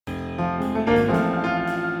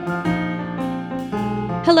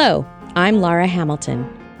Hello, I'm Laura Hamilton.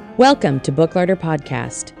 Welcome to Booklarder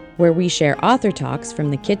Podcast, where we share author talks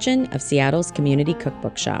from the kitchen of Seattle's community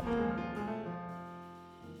cookbook shop.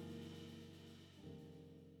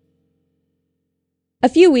 A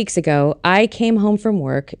few weeks ago, I came home from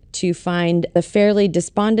work to find a fairly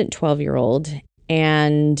despondent 12-year-old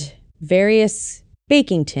and various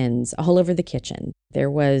baking tins all over the kitchen. There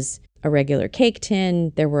was a regular cake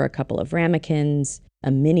tin, there were a couple of ramekins, a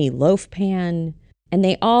mini loaf pan, and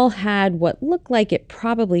they all had what looked like it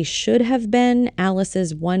probably should have been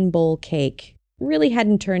Alice's one-bowl cake. Really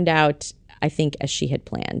hadn't turned out, I think, as she had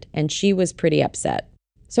planned, and she was pretty upset.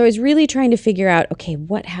 So I was really trying to figure out, okay,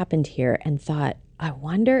 what happened here, and thought, I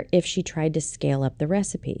wonder if she tried to scale up the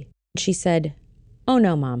recipe. She said, "Oh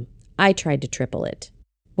no, Mom, I tried to triple it."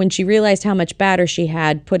 When she realized how much batter she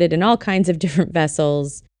had, put it in all kinds of different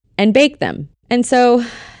vessels and baked them. And so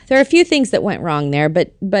there are a few things that went wrong there,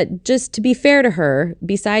 but just to be fair to her,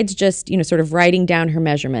 besides just, sort of writing down her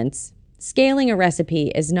measurements, scaling a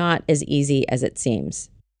recipe is not as easy as it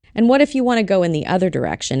seems. And what if you want to go in the other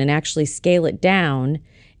direction and actually scale it down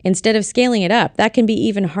instead of scaling it up? That can be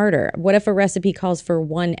even harder. What if a recipe calls for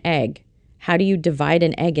 1 egg? How do you divide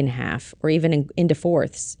an egg in half or even into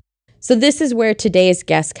fourths? So this is where today's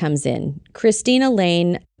guest comes in. Christina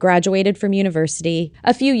Lane graduated from university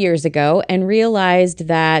a few years ago and realized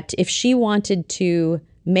that if she wanted to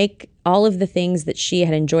make all of the things that she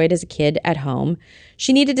had enjoyed as a kid at home,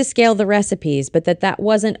 she needed to scale the recipes, but that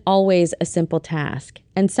wasn't always a simple task.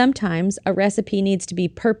 And sometimes a recipe needs to be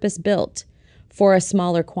purpose-built for a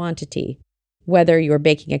smaller quantity, whether you're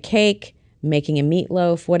baking a cake, making a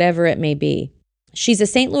meatloaf, whatever it may be. She's a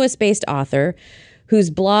St. Louis-based author whose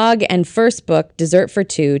blog and first book, Dessert for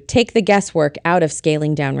Two, take the guesswork out of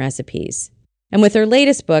scaling down recipes. And with her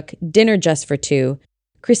latest book, Dinner Just for Two,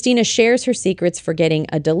 Christina shares her secrets for getting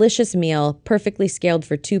a delicious meal perfectly scaled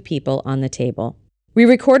for 2 people on the table. We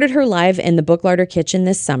recorded her live in the Booklarder kitchen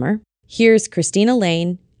this summer. Here's Christina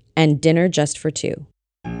Lane and Dinner Just for Two.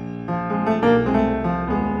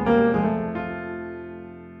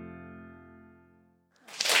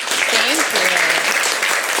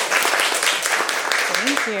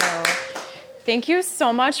 Thank you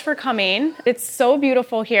so much for coming. It's so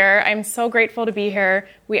beautiful here. I'm so grateful to be here.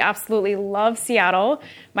 We absolutely love Seattle.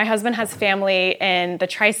 My husband has family in the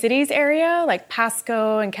Tri-Cities area, like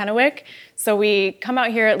Pasco and Kennewick. So we come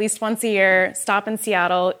out here at least once a year, stop in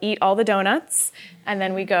Seattle, eat all the donuts, and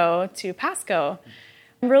then we go to Pasco.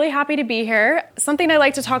 I'm really happy to be here. Something I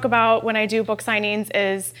like to talk about when I do book signings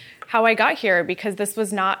is how I got here, because this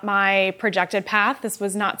was not my projected path. This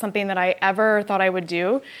was not something that I ever thought I would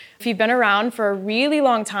do. If you've been around for a really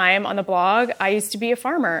long time on the blog, I used to be a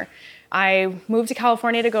farmer. I moved to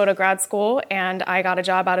California to go to grad school, and I got a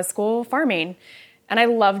job out of school farming. And I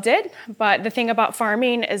loved it, but the thing about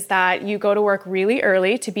farming is that you go to work really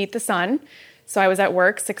early to beat the sun. So I was at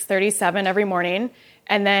work 6:37 every morning,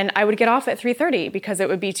 and then I would get off at 3:30 because it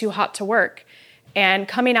would be too hot to work. And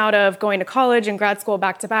coming out of going to college and grad school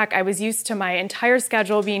back to back, I was used to my entire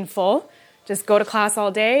schedule being full, just go to class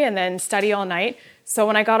all day and then study all night. So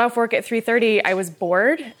when I got off work at 3:30, I was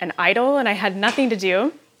bored and idle and I had nothing to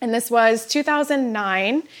do. And this was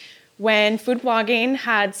 2009 when food blogging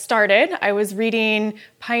had started. I was reading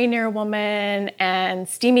Pioneer Woman and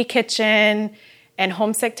Steamy Kitchen and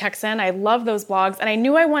Homesick Texan. I love those blogs and I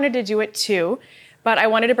knew I wanted to do it too, but I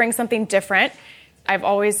wanted to bring something different. I've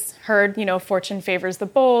always heard, fortune favors the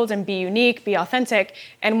bold and be unique, be authentic.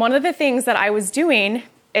 And one of the things that I was doing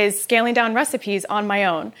is scaling down recipes on my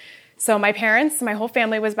own. So my whole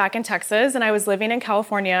family was back in Texas and I was living in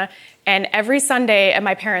California. And every Sunday at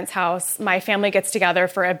my parents' house, my family gets together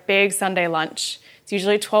for a big Sunday lunch. It's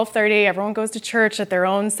usually 12:30. Everyone goes to church at their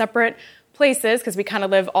own separate places because we kind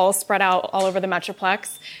of live all spread out all over the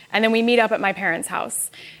Metroplex. And then we meet up at my parents'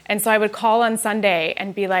 house. And so I would call on Sunday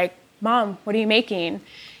and be like, "Mom, what are you making?"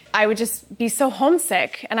 I would just be so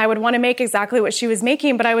homesick and I would want to make exactly what she was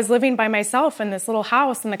making, but I was living by myself in this little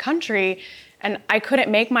house in the country and I couldn't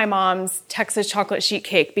make my mom's Texas chocolate sheet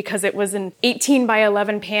cake because it was an 18 by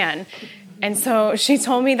 11 pan. And so she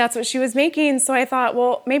told me that's what she was making. So I thought,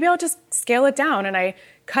 well, maybe I'll just scale it down. And I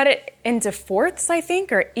cut it into fourths, I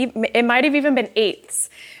think, or it might have even been eighths.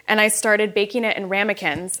 And I started baking it in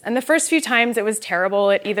ramekins. And the first few times it was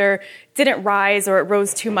terrible. It either didn't rise or it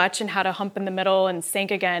rose too much and had a hump in the middle and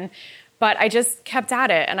sank again. But I just kept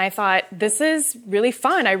at it. And I thought, this is really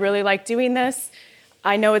fun. I really like doing this.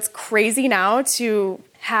 I know it's crazy now to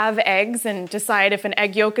have eggs and decide if an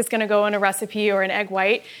egg yolk is going to go in a recipe or an egg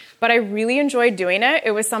white. But I really enjoyed doing it.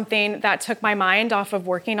 It was something that took my mind off of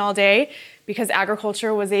working all day because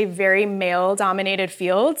agriculture was a very male-dominated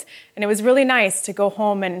field. And it was really nice to go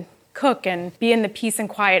home and cook and be in the peace and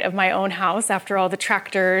quiet of my own house after all the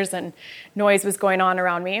tractors and noise was going on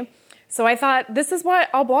around me. So I thought, this is what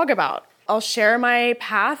I'll blog about. I'll share my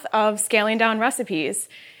path of scaling down recipes.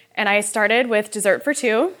 And I started with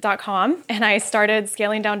dessertfor2.com, and I started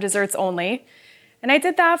scaling down desserts only. And I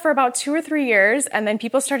did that for about 2 or 3 years, and then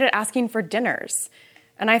people started asking for dinners.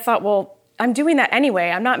 And I thought, well, I'm doing that anyway.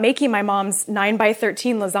 I'm not making my mom's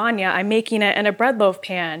 9x13 lasagna. I'm making it in a bread loaf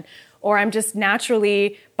pan. Or I'm just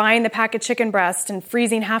naturally buying the pack of chicken breast and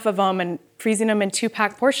freezing half of them and freezing them in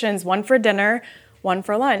 2-pack portions, one for dinner, one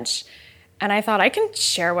for lunch. And I thought, I can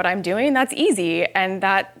share what I'm doing. That's easy. And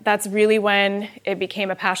that's really when it became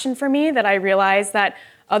a passion for me, that I realized that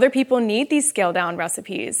other people need these scaled down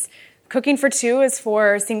recipes. Cooking for two is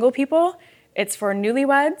for single people. It's for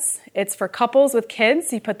newlyweds. It's for couples with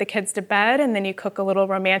kids. You put the kids to bed and then you cook a little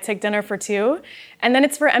romantic dinner for two. And then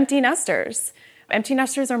it's for empty nesters. Empty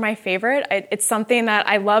nesters are my favorite. It's something that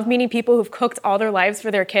I love, meeting people who've cooked all their lives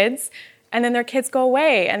for their kids, and then their kids go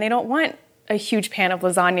away and they don't want a huge pan of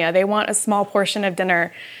lasagna. They want a small portion of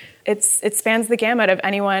dinner. It spans the gamut of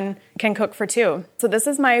anyone can cook for two. So this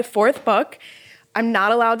is my 4th book. I'm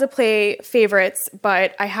not allowed to play favorites,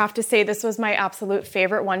 but I have to say this was my absolute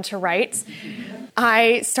favorite one to write.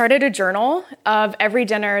 I started a journal of every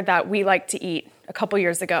dinner that we like to eat a couple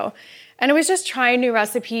years ago. And it was just trying new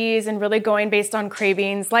recipes and really going based on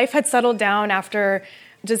cravings. Life had settled down after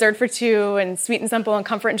Dessert for Two and Sweet and Simple and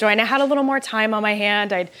Comfort and Joy. And I had a little more time on my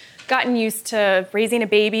hand. I'd gotten used to raising a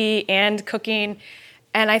baby and cooking.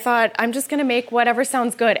 And I thought, I'm just going to make whatever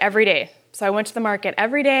sounds good every day. So I went to the market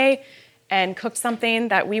every day and cooked something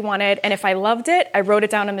that we wanted. And if I loved it, I wrote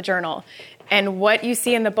it down in the journal. And what you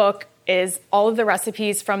see in the book is all of the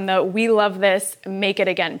recipes from the We Love This, Make It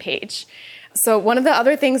Again page. So one of the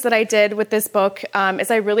other things that I did with this book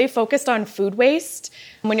is I really focused on food waste.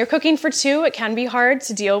 When you're cooking for two, it can be hard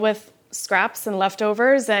to deal with scraps and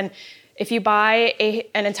leftovers. And if you buy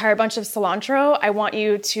an entire bunch of cilantro, I want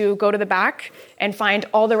you to go to the back and find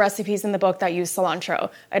all the recipes in the book that use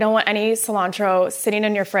cilantro. I don't want any cilantro sitting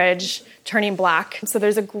in your fridge turning black. So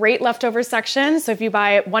there's a great leftover section. So if you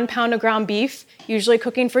buy 1 pound of ground beef, usually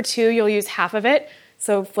cooking for two, you'll use half of it.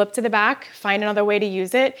 So flip to the back, find another way to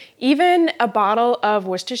use it. Even a bottle of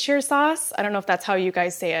Worcestershire sauce, I don't know if that's how you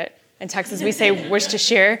guys say it. In Texas, we say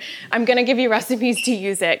Worcestershire. I'm gonna give you recipes to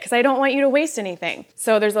use it because I don't want you to waste anything.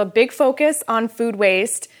 So there's a big focus on food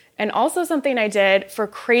waste. And also something I did for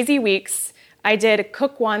crazy weeks, I did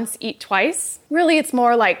cook once, eat twice. Really, it's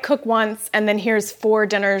more like cook once, and then here's 4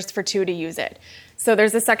 dinners for two to use it. So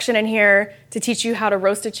there's a section in here to teach you how to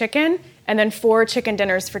roast a chicken, and then 4 chicken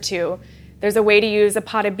dinners for two. There's a way to use a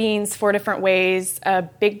pot of beans 4 different ways, a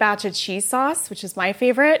big batch of cheese sauce, which is my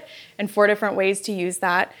favorite, and 4 different ways to use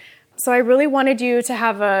that. So I really wanted you to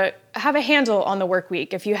have a handle on the work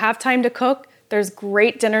week. If you have time to cook, there's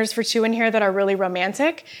great dinners for two in here that are really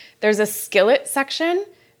romantic. There's a skillet section.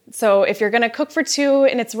 So if you're gonna cook for two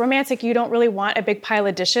and it's romantic, you don't really want a big pile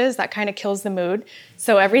of dishes. That kind of kills the mood.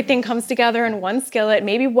 So everything comes together in one skillet,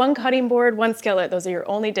 maybe 1 cutting board, 1 skillet. Those are your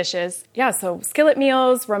only dishes. Yeah, so skillet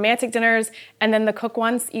meals, romantic dinners, and then the cook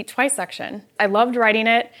once, eat twice section. I loved writing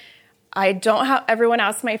it. I don't have everyone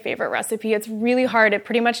ask my favorite recipe. It's really hard. It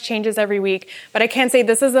pretty much changes every week. But I can say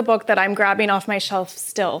this is a book that I'm grabbing off my shelf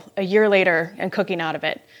still a year later and cooking out of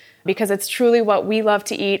it, because it's truly what we love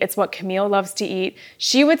to eat. It's what Camille loves to eat.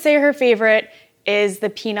 She would say her favorite is the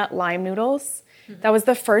peanut lime noodles. That was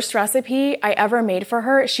the first recipe I ever made for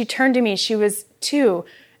her. She turned to me, she was 2,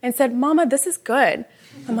 and said, "Mama, this is good."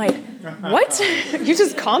 I'm like, what? You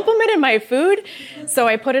just complimented my food? So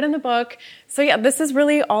I put it in the book. So yeah, this is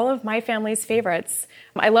really all of my family's favorites.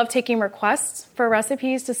 I love taking requests for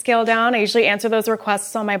recipes to scale down. I usually answer those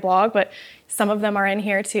requests on my blog, but some of them are in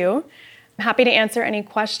here too. I'm happy to answer any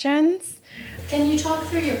questions. Can you talk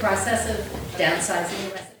through your process of downsizing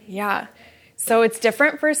your recipe? Yeah. So it's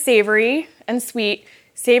different for savory and sweet.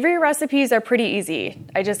 Savory recipes are pretty easy.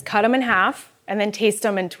 I just cut them in half and then taste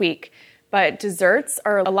them and tweak. But desserts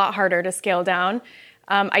are a lot harder to scale down.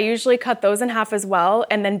 I usually cut those in half as well,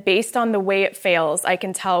 and then based on the way it fails, I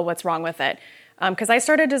can tell what's wrong with it. Because I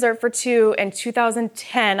started Dessert for Two in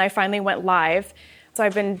 2010, I finally went live. So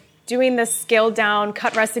I've been doing this scaled down,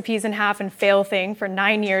 cut recipes in half and fail thing for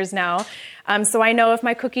 9 years now. So I know if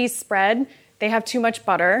my cookies spread, they have too much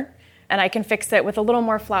butter, and I can fix it with a little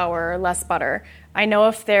more flour or less butter. I know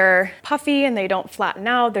if they're puffy and they don't flatten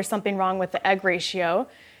out, there's something wrong with the egg ratio.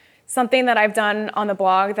 Something that I've done on the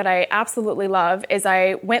blog that I absolutely love is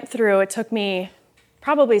I went through, it took me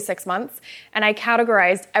probably 6 months. And I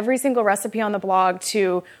categorized every single recipe on the blog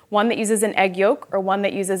to one that uses an egg yolk or one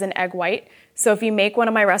that uses an egg white. So if you make one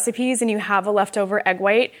of my recipes and you have a leftover egg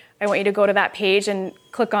white, I want you to go to that page and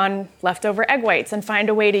click on leftover egg whites and find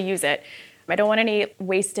a way to use it. I don't want any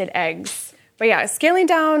wasted eggs. But yeah, scaling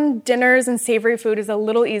down dinners and savory food is a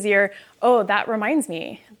little easier. Oh, that reminds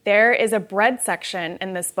me. There is a bread section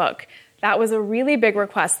in this book. That was a really big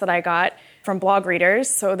request that I got from blog readers.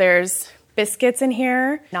 So there's biscuits in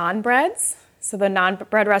here, naan breads. So the naan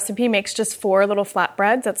bread recipe makes just 4 little flat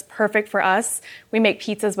breads. That's perfect for us. We make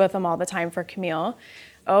pizzas with them all the time for Camille.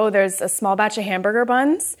 Oh, there's a small batch of hamburger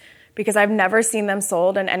buns because I've never seen them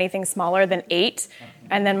sold in anything smaller than 8.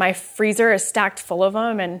 And then my freezer is stacked full of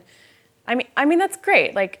them. And I mean that's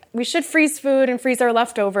great. Like, we should freeze food and freeze our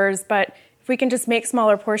leftovers, but if we can just make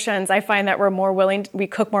smaller portions, I find that we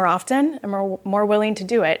cook more often and we're more willing to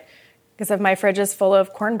do it. Because if my fridge is full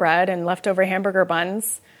of cornbread and leftover hamburger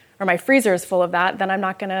buns, or my freezer is full of that, then I'm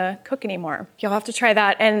not gonna cook anymore. You'll have to try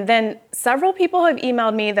that. And then several people have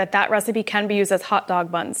emailed me that recipe can be used as hot dog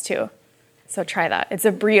buns too. So try that. It's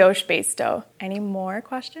a brioche-based dough. Any more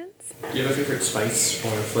questions? Do you have a favorite spice or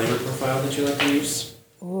flavor profile that you like to use?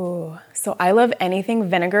 Ooh, so I love anything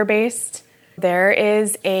vinegar-based. There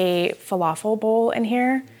is a falafel bowl in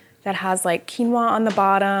here that has like quinoa on the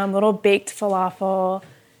bottom, little baked falafel.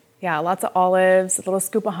 Yeah, lots of olives, a little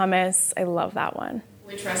scoop of hummus. I love that one.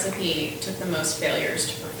 Which recipe took the most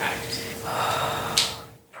failures to perfect?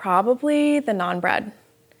 Probably the naan bread,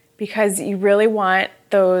 because you really want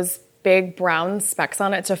those big brown specks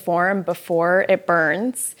on it to form before it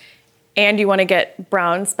burns. And you want to get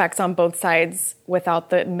brown specks on both sides without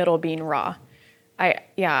the middle being raw.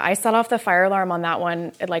 I set off the fire alarm on that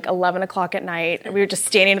one at like 11 o'clock at night. We were just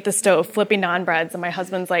standing at the stove flipping naan breads, and my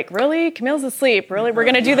husband's like, really? Camille's asleep. Really? We're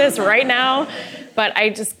going to do this right now? But I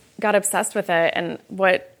just got obsessed with it, and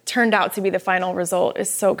what turned out to be the final result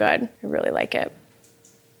is so good. I really like it.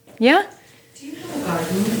 Yeah? Do you have a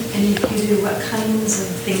garden? And if you do, what kinds of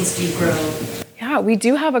things do you grow? Yeah, we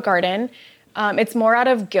do have a garden. It's more out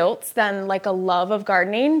of guilt than like a love of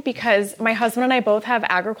gardening, because my husband and I both have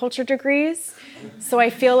agriculture degrees. So I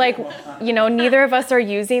feel like, neither of us are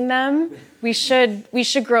using them. We should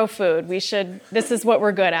grow food. This is what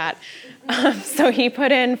we're good at. So he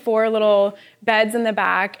put in 4 little beds in the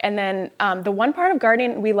back. And then the one part of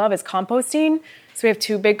gardening we love is composting. So we have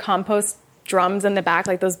 2 big compost drums in the back,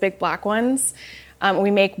 like those big black ones.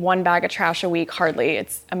 We make 1 bag of trash a week, hardly.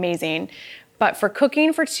 It's amazing. But for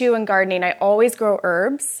cooking for 2 and gardening, I always grow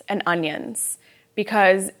herbs and onions,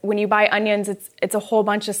 because when you buy onions, it's a whole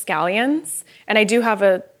bunch of scallions. And I do have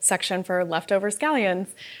a section for leftover scallions,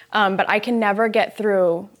 but I can never get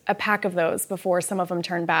through a pack of those before some of them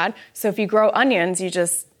turn bad. So if you grow onions, you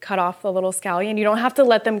just cut off the little scallion. You don't have to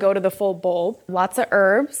let them go to the full bulb. Lots of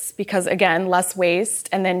herbs, because again, less waste,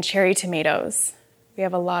 and then cherry tomatoes. We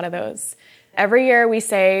have a lot of those. Every year we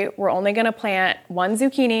say we're only gonna plant 1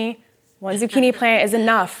 zucchini. 1 zucchini plant is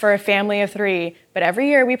enough for a family of 3, but every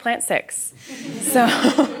year we plant 6. So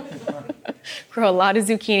grow a lot of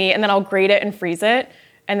zucchini, and then I'll grate it and freeze it.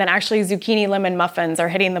 And then actually zucchini lemon muffins are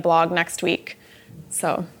hitting the blog next week.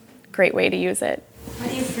 So great way to use it. How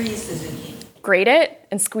do you freeze the zucchini? Grate it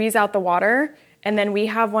and squeeze out the water. And then we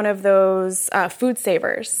have one of those food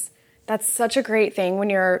savers. That's such a great thing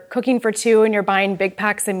when you're cooking for 2 and you're buying big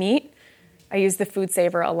packs of meat. I use the food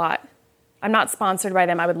saver a lot. I'm not sponsored by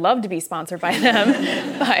them. I would love to be sponsored by them,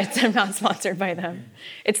 but I'm not sponsored by them.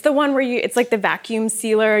 It's the one where it's like the vacuum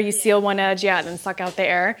sealer. You seal one edge, then suck out the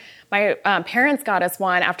air. My parents got us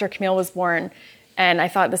one after Camille was born, and I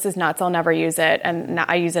thought, this is nuts. I'll never use it, and now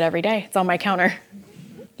I use it every day. It's on my counter.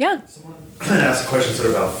 Yeah. Someone asked a question sort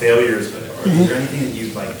of about failures, but is there anything that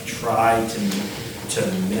you've tried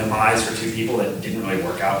to minimize for 2 people that didn't really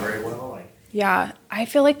work out very well? Yeah, I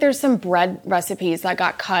feel like there's some bread recipes that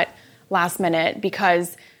got cut last minute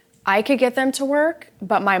because I could get them to work,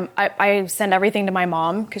 but I send everything to my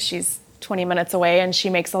mom because she's 20 minutes away and she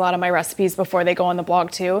makes a lot of my recipes before they go on the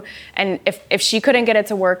blog too. And if she couldn't get it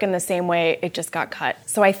to work in the same way, it just got cut.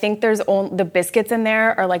 So I think there's only the biscuits in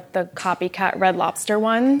there are like the copycat Red Lobster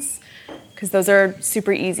ones, because those are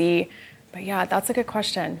super easy. But yeah, that's a good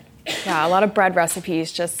question. Yeah, a lot of bread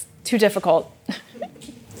recipes, just too difficult.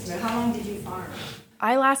 So how long did you farm?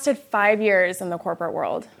 I lasted 5 years in the corporate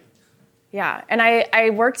world. Yeah, and I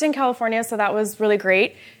worked in California, so that was really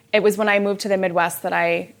great. It was when I moved to the Midwest that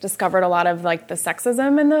I discovered a lot of the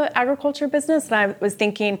sexism in the agriculture business. And I was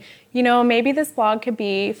thinking, maybe this blog could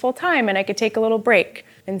be full-time and I could take a little break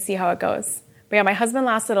and see how it goes. But yeah, my husband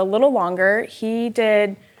lasted a little longer. He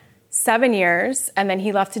did 7 years, and then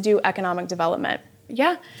he left to do economic development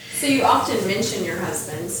Yeah. So you often mention your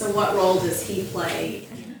husband. So what role does he play?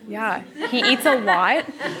 Yeah, he eats a lot.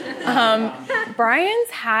 Brian's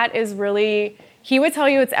hat is really, he would tell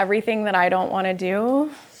you it's everything that I don't want to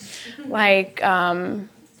do. Like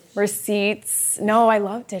receipts. No, I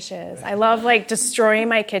love dishes. I love like destroying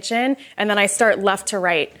my kitchen, and then I start left to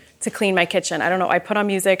right to clean my kitchen. I don't know, I put on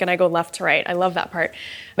music and I go left to right. I love that part.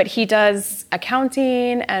 But he does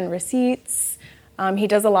accounting and receipts. He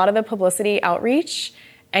does a lot of the publicity outreach,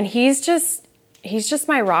 and he's just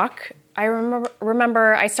my rock. I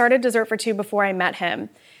remember I started Dessert for Two before I met him,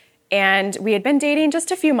 and we had been dating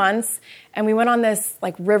just a few months, and we went on this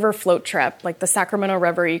like river float trip, like the Sacramento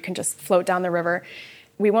River. You can just float down the river.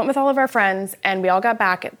 We went with all of our friends, and we all got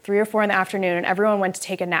back at 3 or 4 in the afternoon, and everyone went to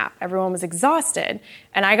take a nap. Everyone was exhausted,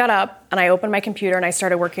 and I got up, and I opened my computer, and I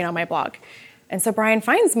started working on my blog. And so Brian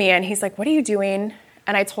finds me, and he's like, "What are you doing?"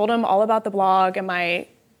 And I told him all about the blog and my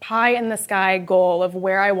pie-in-the-sky goal of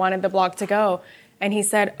where I wanted the blog to go. And he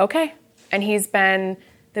said, "Okay." And he's been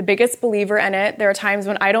the biggest believer in it. There are times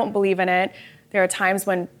when I don't believe in it. There are times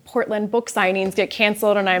when Portland book signings get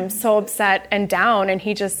canceled and I'm so upset and down. And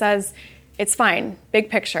he just says, "It's fine, big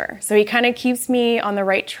picture." So he kind of keeps me on the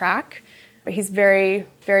right track. But he's very,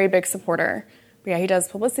 very big supporter. But yeah, he does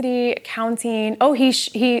publicity, accounting. Oh,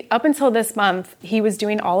 he up until this month, he was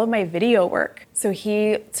doing all of my video work. So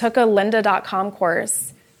he took a lynda.com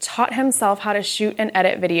course, taught himself how to shoot and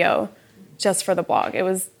edit video just for the blog. It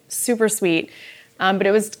was super sweet, but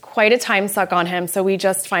it was quite a time suck on him. So we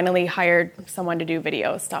just finally hired someone to do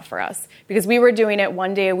video stuff for us because we were doing it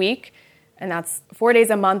 1 day a week, and that's 4 days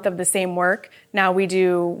a month of the same work. Now we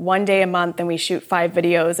do 1 day a month and we shoot 5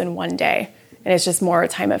 videos in 1 day, and it's just more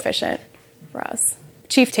time efficient for us.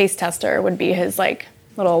 Chief taste tester would be his like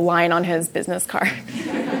little line on his business card.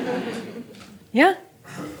 Yeah.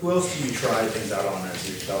 Who else do you try things out on as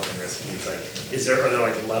you're developing recipes? Like, are there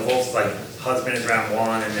like levels? Like, husband is round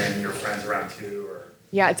 1, and then your friends round 2, or?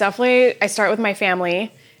 Yeah, definitely. I start with my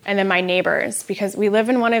family, and then my neighbors, because we live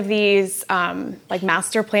in one of these like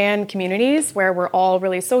master plan communities where we're all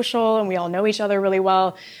really social and we all know each other really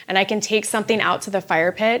well. And I can take something out to the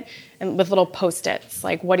fire pit and with little Post-its,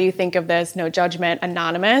 like, "What do you think of this? No judgment,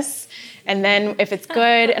 anonymous." And then if it's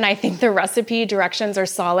good and I think the recipe directions are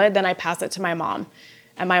solid, then I pass it to my mom.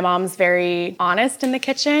 And my mom's very honest in the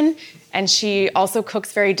kitchen, and she also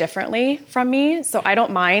cooks very differently from me. So I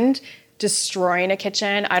don't mind destroying a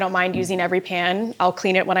kitchen. I don't mind using every pan. I'll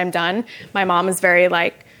clean it when I'm done. My mom is very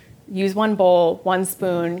like, use 1 bowl, 1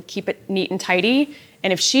 spoon, keep it neat and tidy.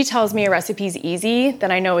 And if she tells me a recipe's easy,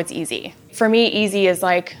 then I know it's easy. For me, easy is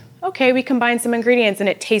like, okay, we combine some ingredients and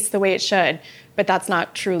it tastes the way it should. But that's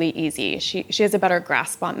not truly easy. She has a better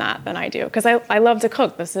grasp on that than I do, because I love to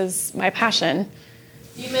cook. This is my passion.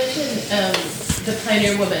 You mentioned the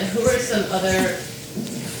Pioneer Woman. Who are some other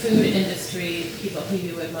food industry people who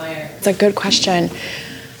you admire? It's a good question.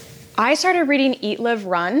 I started reading Eat, Live,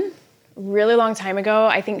 Run a really long time ago.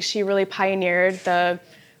 I think she really pioneered the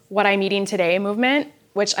What I'm Eating Today movement,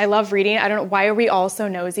 which I love reading. I don't know, why are we all so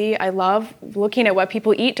nosy? I love looking at what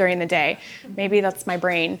people eat during the day. Maybe that's my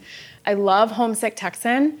brain. I love Homesick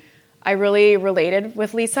Texan. I really related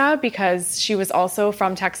with Lisa because she was also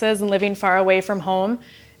from Texas and living far away from home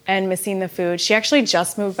and missing the food. She actually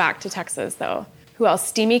just moved back to Texas, though. Who else?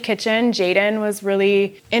 Steamy Kitchen. Jaden was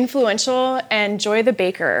really influential, and Joy the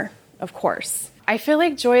Baker, of course. I feel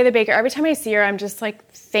like Joy the Baker, every time I see her, I'm just like,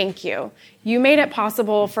 thank you. You made it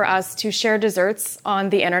possible for us to share desserts on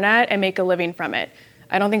the internet and make a living from it.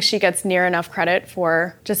 I don't think she gets near enough credit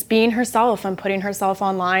for just being herself and putting herself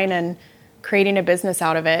online and creating a business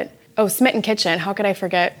out of it. Oh, Smitten Kitchen. How could I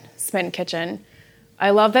forget Smitten Kitchen?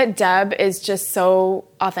 I love that Deb is just so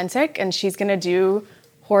authentic, and she's going to do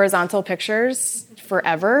horizontal pictures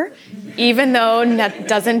forever, even though that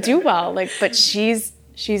doesn't do well. But she's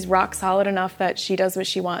rock solid enough that she does what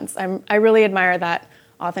she wants. I really admire that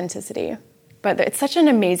authenticity. But it's such an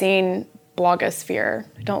amazing blogosphere.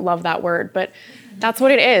 I don't love that word, but that's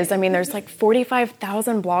what it is. I mean, there's like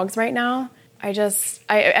 45,000 blogs right now.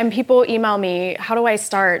 And people email me, how do I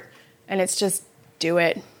start? And it's just do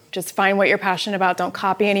it. Just find what you're passionate about. Don't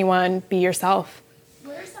copy anyone. Be yourself.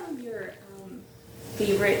 What are some of your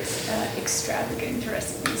favorite extravagant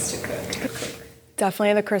recipes to cook?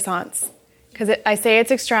 Definitely the croissants. I say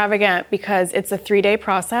it's extravagant because it's a 3-day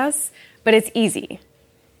process, but it's easy.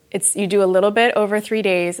 You do a little bit over 3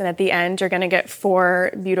 days, and at the end, you're going to get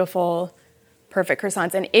 4 beautiful, perfect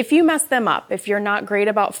croissants. And if you mess them up, if you're not great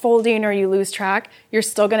about folding or you lose track, you're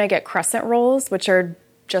still going to get crescent rolls, which are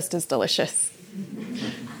just as delicious.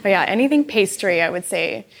 But yeah, anything pastry, I would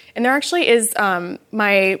say. And there actually is one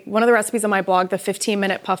of the recipes on my blog, the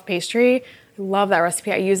 15-minute puff pastry. I love that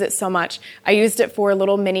recipe. I use it so much. I used it for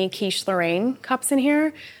little mini quiche Lorraine cups in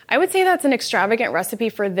here. I would say that's an extravagant recipe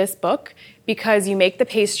for this book because you make the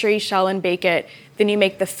pastry, shell and bake it, then you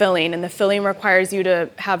make the filling, and the filling requires you to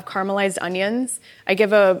have caramelized onions. I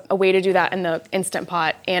give a way to do that in the Instant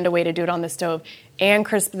Pot and a way to do it on the stove, and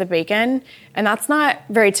crisp the bacon. And that's not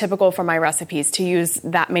very typical for my recipes to use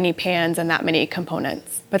that many pans and that many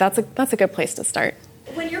components. But that's a good place to start.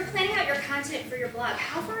 When you're planning out your content for your blog,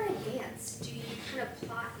 how far in advance do you kind of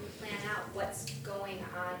plot and plan out what's going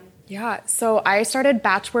on? Yeah, so I started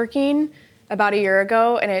batch working about a year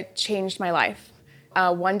ago, and it changed my life.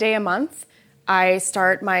 One day a month, I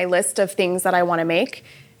start my list of things that I want to make,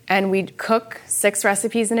 and we cook 6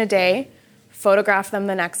 recipes in a day, photograph them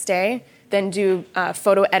the next day, then do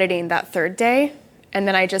photo editing that third day, and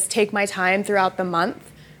then I just take my time throughout the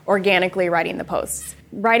month organically writing the posts.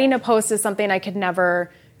 Writing a post is something I could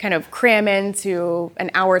never kind of cram into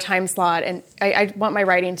an hour time slot, and I want my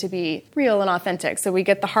writing to be real and authentic. So we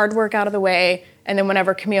get the hard work out of the way, and then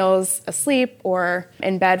whenever Camille's asleep or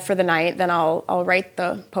in bed for the night, then I'll write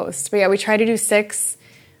the post. But yeah, we try to do 6.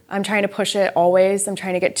 I'm trying to push it always. I'm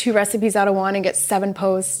trying to get 2 recipes out of one and get 7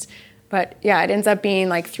 posts. But yeah, it ends up being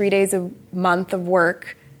like 3 days a month of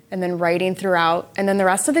work and then writing throughout. And then the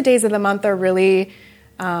rest of the days of the month are really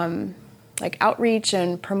like outreach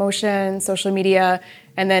and promotion, social media,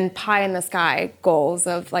 and then pie in the sky goals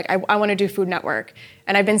of like, I want to do Food Network.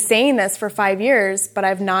 And I've been saying this for 5 years, but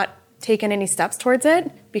I've not taken any steps towards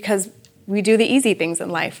it because we do the easy things in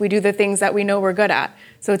life. We do the things that we know we're good at.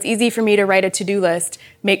 So it's easy for me to write a to-do list,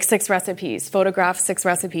 make 6 recipes, photograph 6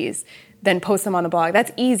 recipes, then post them on the blog.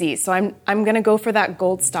 That's easy. So I'm going to go for that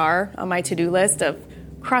gold star on my to-do list of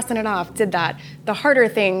crossing it off, did that. The harder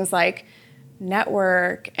things like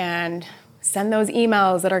network and send those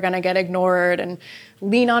emails that are going to get ignored and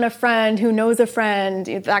lean on a friend who knows a friend,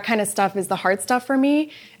 that kind of stuff is the hard stuff for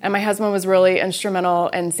me. And my husband was really instrumental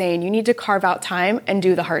in saying, you need to carve out time and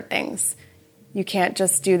do the hard things. You can't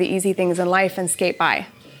just do the easy things in life and skate by.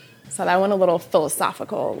 So that went a little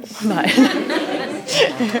philosophical, but...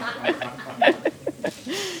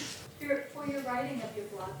 For your writing of your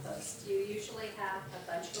blog posts, do you usually have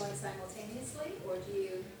a bunch going simultaneously, or do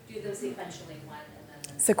you do those eventually one and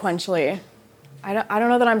then Sequentially. I don't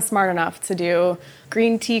know that I'm smart enough to do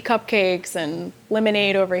green tea cupcakes and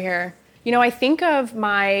lemonade over here. You know, I think of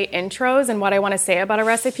my intros and what I want to say about a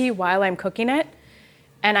recipe while I'm cooking it,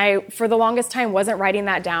 and I, for the longest time, wasn't writing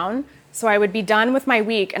that down. So I would be done with my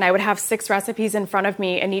week, and I would have 6 recipes in front of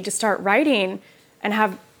me and need to start writing and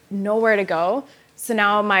have nowhere to go. So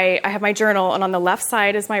now I have my journal, and on the left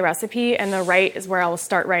side is my recipe, and the right is where I will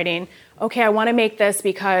start writing. Okay, I want to make this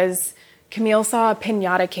because Camille saw a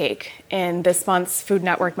piñata cake in this month's Food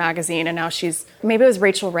Network magazine, and now maybe it was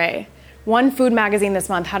Rachel Ray. One food magazine this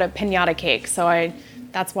month had a piñata cake, so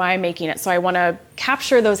that's why I'm making it. So I want to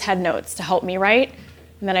capture those head notes to help me write,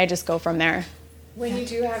 and then I just go from there. When you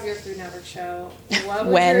do have your Food Network show, what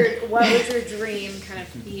would your dream kind of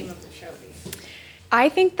theme of the show be? I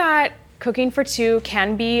think that cooking for 2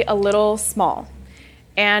 can be a little small.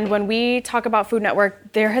 And when we talk about Food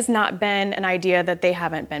Network, there has not been an idea that they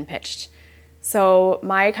haven't been pitched. So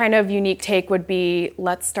my kind of unique take would be,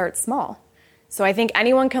 let's start small. So I think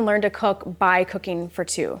anyone can learn to cook by cooking for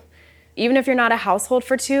 2. Even if you're not a household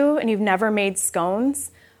for 2 and you've never made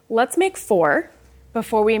scones, let's make 4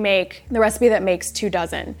 before we make the recipe that makes 2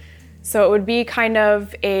 dozen. So it would be kind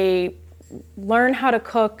of a learn how to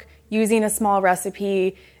cook using a small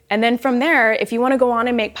recipe. And then from there, if you want to go on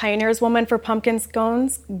and make Pioneer's Woman for pumpkin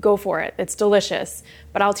scones, go for it. It's delicious.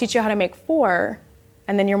 But I'll teach you how to make 4,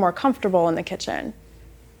 and then you're more comfortable in the kitchen.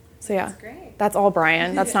 So yeah, that's all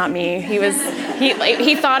Brian. That's not me.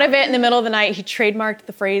 He thought of it in the middle of the night. He trademarked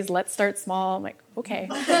the phrase, let's start small. I'm like, okay.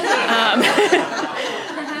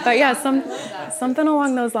 But yeah, something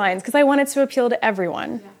along those lines, because I wanted to appeal to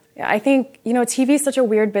everyone. Yeah, I think, TV is such a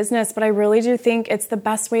weird business, but I really do think it's the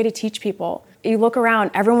best way to teach people. You look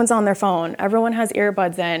around, everyone's on their phone. Everyone has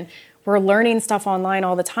earbuds in. We're learning stuff online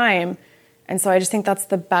all the time. And so I just think that's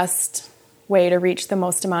the best way to reach the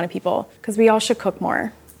most amount of people, because we all should cook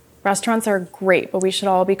more. Restaurants are great, but we should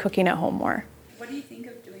all be cooking at home more. What do you think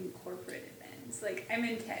of doing corporate events? Like, I'm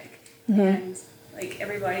in tech, and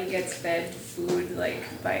everybody gets fed food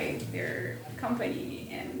by their company,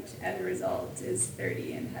 and as a result is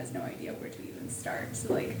 30 and has no idea where to even start.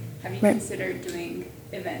 So have you considered doing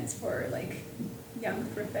events for young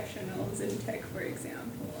professionals in tech, for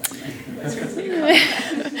example? And, what's your take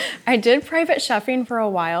on that? I did private chefing for a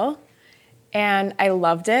while, and I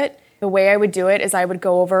loved it. The way I would do it is I would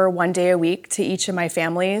go over one day a week to each of my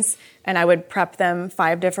families and I would prep them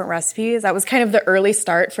 5 different recipes. That was kind of the early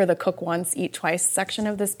start for the cook once, eat twice section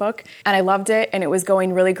of this book. And I loved it and it was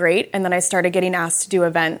going really great. And then I started getting asked to do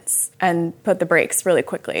events and put the brakes really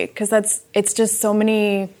quickly because it's just so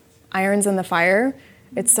many irons in the fire.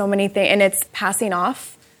 It's so many things, and it's passing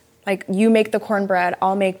off. Like, you make the cornbread,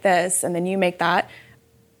 I'll make this, and then you make that.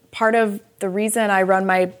 Part of the reason I run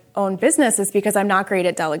my own business is because I'm not great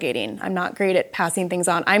at delegating. I'm not great at passing things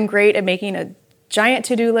on. I'm great at making a giant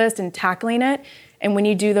to-do list and tackling it. And when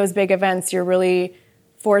you do those big events, you're really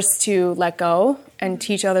forced to let go and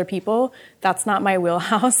teach other people. That's not my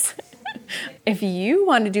wheelhouse. If you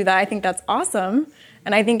want to do that, I think that's awesome.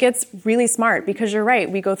 And I think it's really smart because you're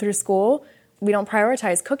right. We go through school, we don't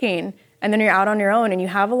prioritize cooking, and then you're out on your own and you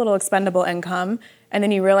have a little expendable income, and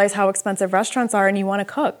then you realize how expensive restaurants are and you want to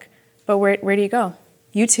cook. But where do you go?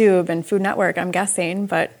 YouTube and Food Network, I'm guessing,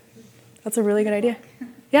 but that's a really good idea.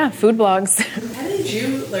 Yeah, food blogs. How did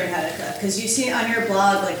you learn how to cook? Because you see on your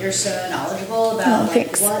blog, like, you're so knowledgeable about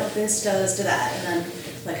what this does to that, and then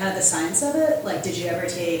like kind of the science of it. Like, did you ever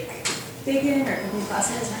take baking or cooking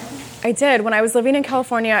classes? I did. When I was living in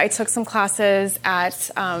California, I took some classes at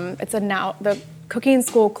the cooking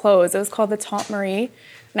school closed. It was called the Tante Marie,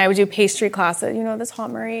 and I would do pastry classes. You know the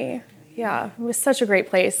Tante Marie? Yeah, it was such a great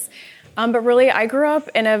place. But really, I grew up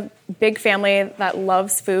in a big family that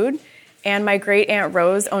loves food. And my great aunt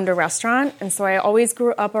Rose owned a restaurant, and so I always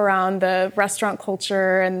grew up around the restaurant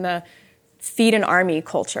culture and the feed an army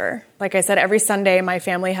culture. Like I said, every Sunday my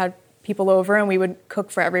family had people over and we would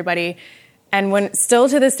cook for everybody. And still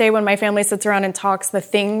to this day, when my family sits around and talks, the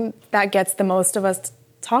thing that gets the most of us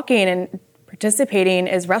talking and participating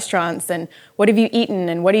is restaurants and what have you eaten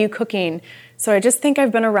and what are you cooking. So I just think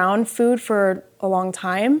I've been around food for a long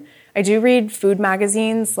time. I do read food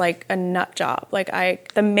magazines like a nut job.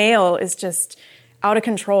 The mail is just out of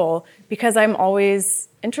control because I'm always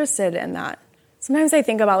interested in that. Sometimes I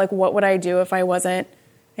think about what would I do if I wasn't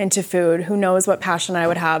into food? Who knows what passion I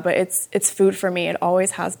would have, but it's food for me. It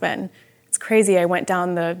always has been. It's crazy. I went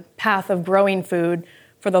down the path of growing food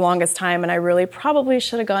for the longest time, and I really probably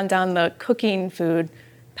should have gone down the cooking food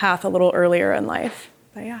path a little earlier in life.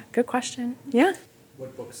 But yeah, good question. Yeah.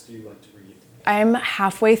 What books do you like to read? I'm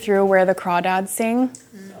halfway through Where the Crawdads Sing.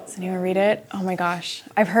 Does anyone read it? Oh my gosh.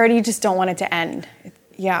 I've heard you just don't want it to end.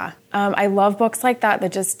 Yeah. I love books like that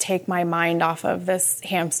just take my mind off of this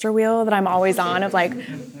hamster wheel that I'm always on of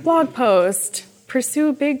blog post,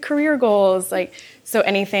 pursue big career goals. So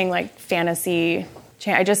anything fantasy.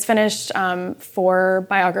 I just finished 4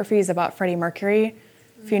 biographies about Freddie Mercury.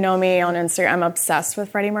 If you know me on Instagram, I'm obsessed with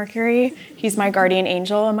Freddie Mercury. He's my guardian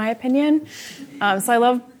angel, in my opinion. So I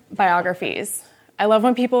love biographies. I love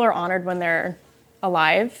when people are honored when they're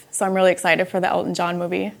alive. So I'm really excited for the Elton John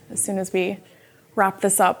movie. As soon as we wrap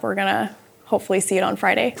this up, we're going to hopefully see it on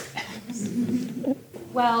Friday.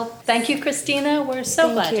 Well, thank you, Christina. We're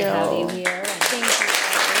so glad to have you here. Thank you.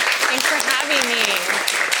 Thanks for having me.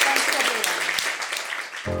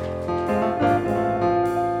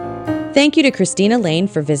 Thank you to Christina Lane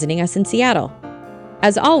for visiting us in Seattle.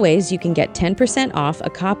 As always, you can get 10% off a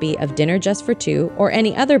copy of Dinner Just for Two or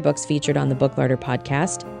any other books featured on the Booklarder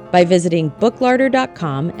podcast by visiting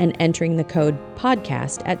booklarder.com and entering the code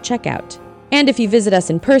PODCAST at checkout. And if you visit us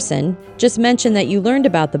in person, just mention that you learned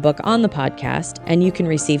about the book on the podcast and you can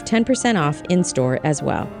receive 10% off in-store as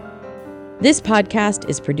well. This podcast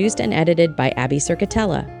is produced and edited by Abby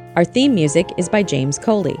Circatella. Our theme music is by James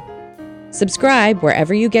Coley. Subscribe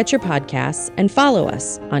wherever you get your podcasts and follow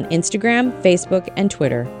us on Instagram, Facebook, and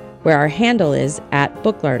Twitter, where our handle is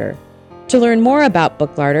 @Booklarder. To learn more about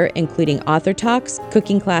Booklarder, including author talks,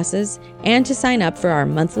 cooking classes, and to sign up for our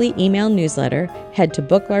monthly email newsletter, head to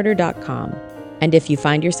booklarder.com. And if you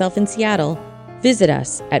find yourself in Seattle, visit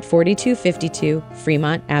us at 4252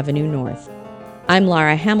 Fremont Avenue North. I'm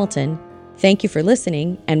Laura Hamilton. Thank you for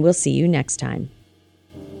listening, and we'll see you next time.